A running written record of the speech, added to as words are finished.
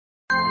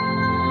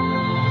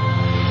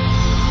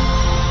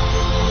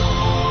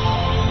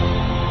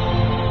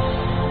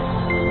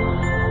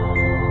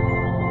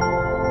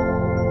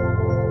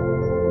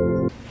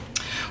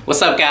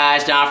What's up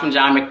guys, John from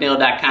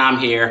johnmcneil.com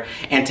here,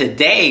 and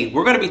today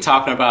we're going to be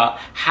talking about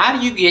how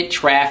do you get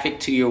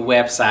traffic to your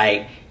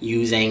website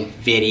using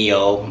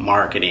video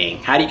marketing.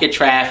 How do you get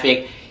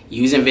traffic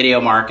using video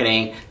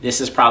marketing?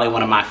 This is probably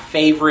one of my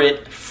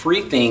favorite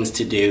free things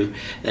to do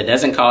that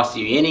doesn't cost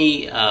you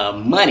any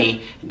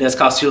money. It does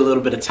cost you a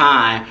little bit of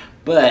time,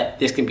 but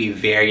this can be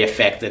very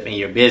effective in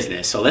your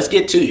business. So let's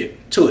get to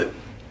it.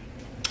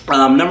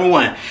 Number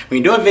one,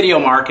 when you're doing video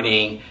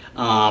marketing,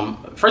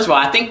 first of all,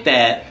 I think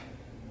that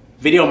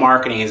video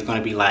marketing is going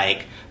to be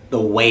like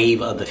the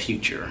wave of the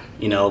future.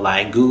 You know,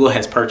 like Google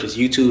has purchased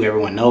YouTube,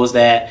 everyone knows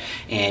that,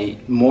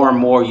 and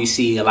more you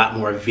see a lot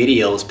more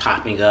videos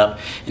popping up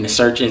in the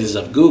search engines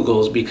of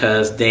Google's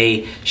because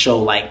they show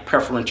like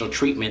preferential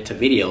treatment to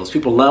videos.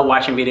 People love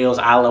watching videos.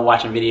 I love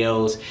watching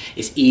videos.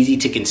 It's easy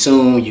to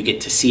consume. You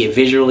get to see it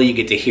visually. You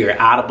get to hear it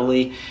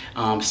audibly.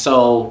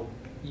 So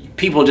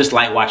people just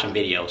like watching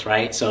videos,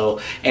 right? So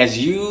as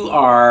you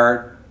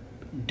are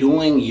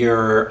doing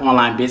your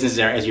online business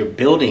there, as you're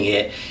building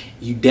it,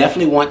 you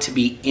definitely want to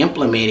be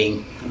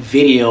implementing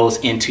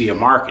videos into your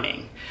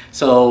marketing.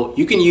 So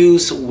you can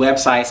use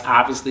websites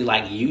obviously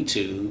like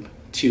YouTube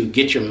to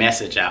get your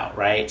message out,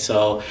 right?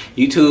 So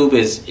YouTube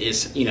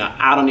is you know,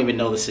 I don't even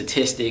know the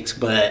statistics,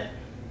 but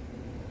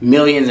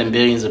millions and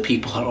billions of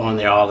people are on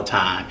there all the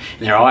time,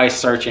 and they're always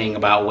searching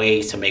about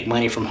ways to make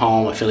money from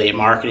home, affiliate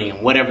marketing,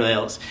 and whatever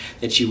else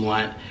that you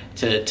want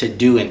to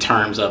do in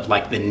terms of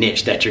like the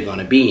niche that you're going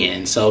to be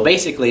in. So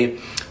basically,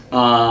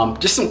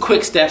 just some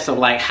quick steps of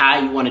like how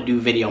you want to do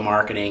video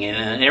marketing,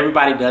 and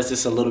everybody does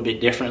this a little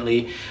bit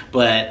differently,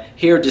 but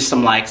here are just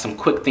some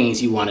quick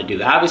things you want to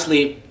do.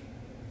 Obviously,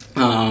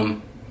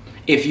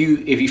 if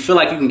you feel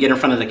like you can get in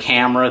front of the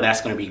camera,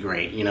 that's going to be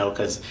great, you know,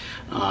 because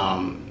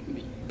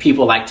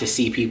people like to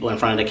see people in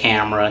front of the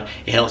camera.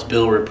 It helps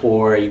build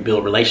rapport, you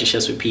build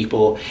relationships with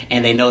people,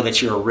 and they know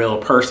that you're a real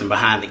person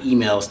behind the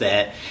emails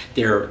that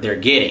they're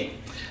getting.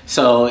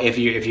 So if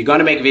you're going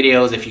to make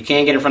videos, if you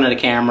can't get in front of the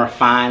camera,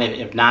 fine.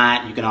 If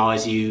not, you can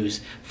always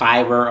use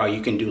Fiverr, or you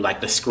can do like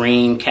the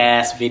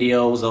screencast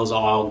videos. Those are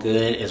all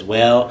good as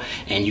well,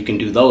 and you can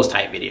do those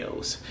type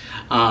videos.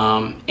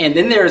 And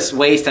then there's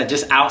ways to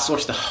just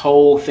outsource the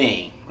whole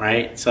thing,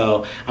 right?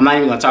 So I'm not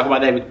even going to talk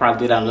about that. We could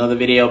probably do that in another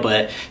video,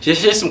 but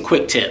just some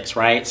quick tips,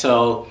 right?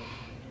 So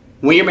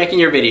when you're making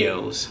your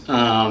videos,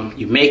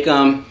 you make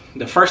them.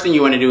 The first thing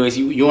you want to do is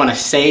you want to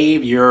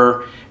save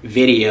your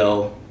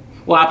video.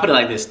 Well, I'll put it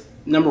like this.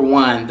 Number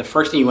one, the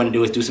first thing you want to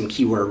do is do some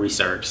keyword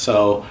research.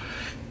 So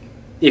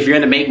if you're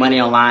in the make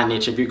money online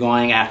niche, if you're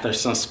going after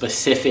some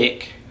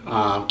specific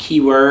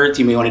keywords,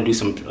 you may want to do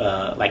some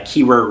like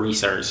keyword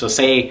research. So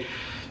say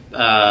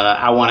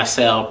I want to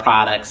sell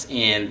products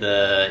in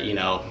the, you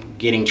know,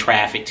 getting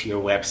traffic to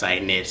your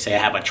website niche. Say I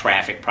have a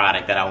traffic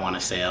product that I want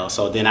to sell.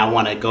 So then I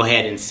want to go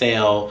ahead and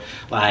sell,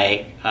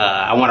 like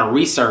I want to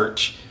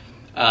research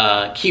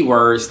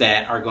keywords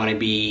that are going to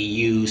be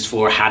used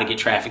for how to get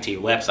traffic to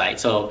your website.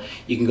 So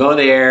you can go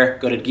there,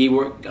 go to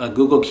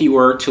Google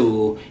keyword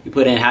tool, you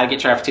put in how to get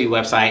traffic to your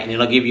website, and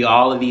it'll give you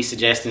all of these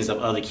suggestions of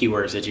other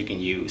keywords that you can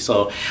use.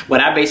 So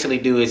what I basically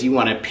do is you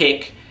want to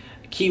pick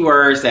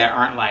keywords that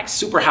aren't like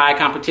super high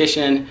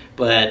competition,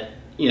 but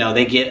you know,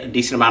 they get a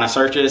decent amount of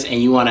searches,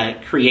 and you want to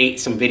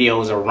create some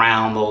videos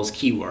around those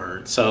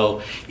keywords.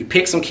 So you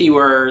pick some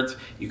keywords,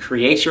 you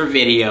create your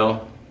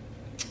video,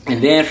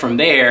 and then from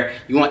there,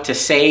 you want to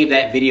save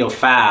that video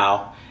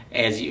file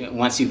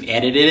once you've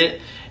edited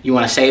it. You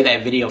want to save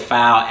that video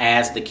file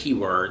as the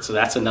keyword. So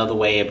that's another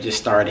way of just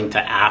starting to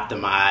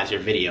optimize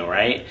your video,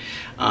 right?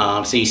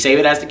 So you save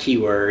it as the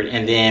keyword,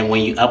 and then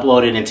when you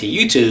upload it into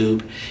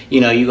YouTube, you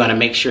know, you're going to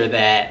make sure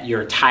that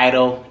your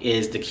title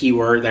is the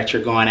keyword that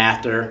you're going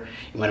after.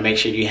 You want to make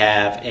sure you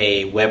have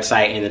a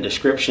website in the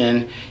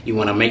description. You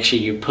want to make sure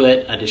you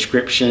put a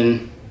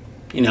description,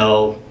 you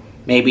know,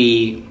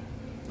 maybe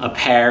a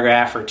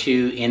paragraph or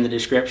two in the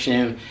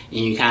description, and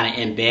you kind of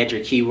embed your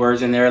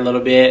keywords in there a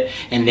little bit.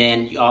 And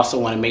then you also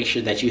want to make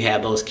sure that you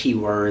have those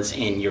keywords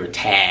in your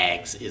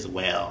tags as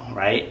well,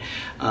 right?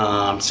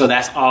 So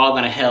that's all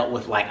going to help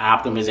with like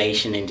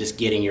optimization and just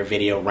getting your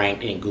video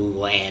ranked in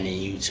Google and in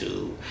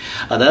YouTube.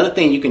 The other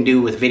thing you can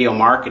do with video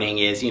marketing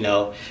is, you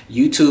know,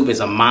 YouTube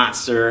is a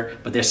monster,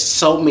 but there's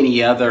so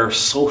many other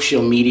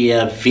social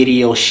media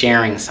video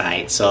sharing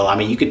sites. So I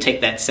mean, you could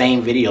take that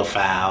same video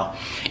file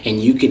and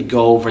you could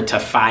go over to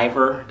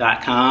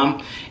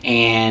fiverr.com,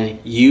 and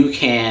you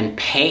can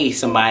pay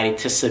somebody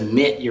to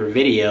submit your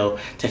video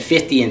to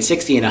 50 and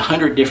 60 and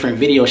 100 different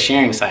video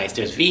sharing sites.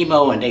 There's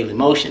Vimeo and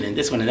Dailymotion and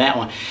this one and that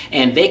one,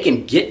 and they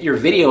can get your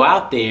video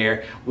out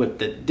there with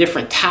the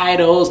different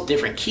titles,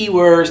 different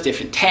keywords,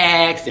 different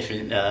tags,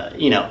 different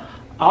you know,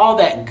 all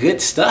that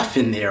good stuff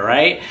in there,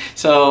 right?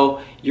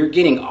 So you're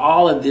getting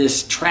all of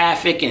this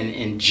traffic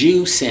and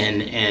juice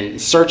and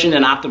searching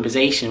and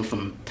optimization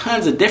from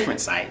tons of different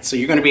sites. So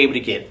you're going to be able to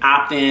get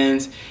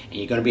opt-ins, and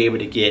you're going to be able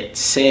to get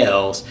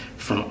sales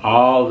from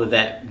all of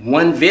that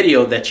one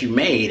video that you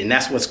made. And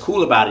that's what's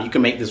cool about it. You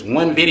can make this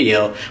one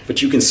video,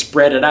 but you can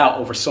spread it out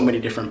over so many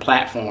different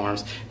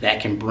platforms that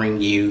can bring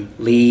you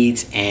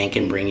leads and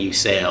can bring you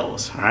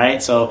sales. All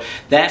right, so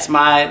that's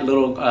my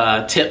little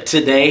tip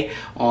today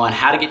on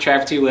how to get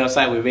traffic to your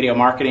website with video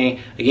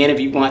marketing. Again, if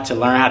you want to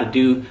learn how to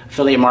do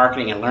affiliate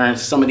marketing and learn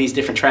some of these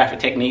different traffic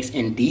techniques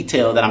in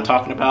detail that I'm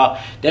talking about,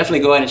 definitely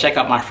go ahead and check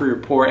out my free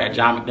report at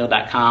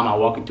johnmcneil.com. I'll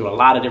walk you through a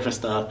lot of different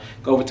stuff.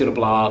 Go over to the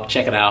blog,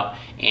 check it out,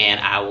 and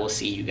I will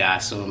see you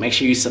guys soon. Make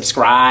sure you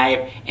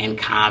subscribe and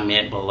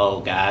comment below,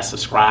 guys.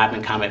 Subscribe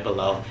and comment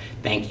below.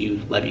 Thank you.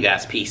 Love you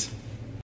guys. Peace.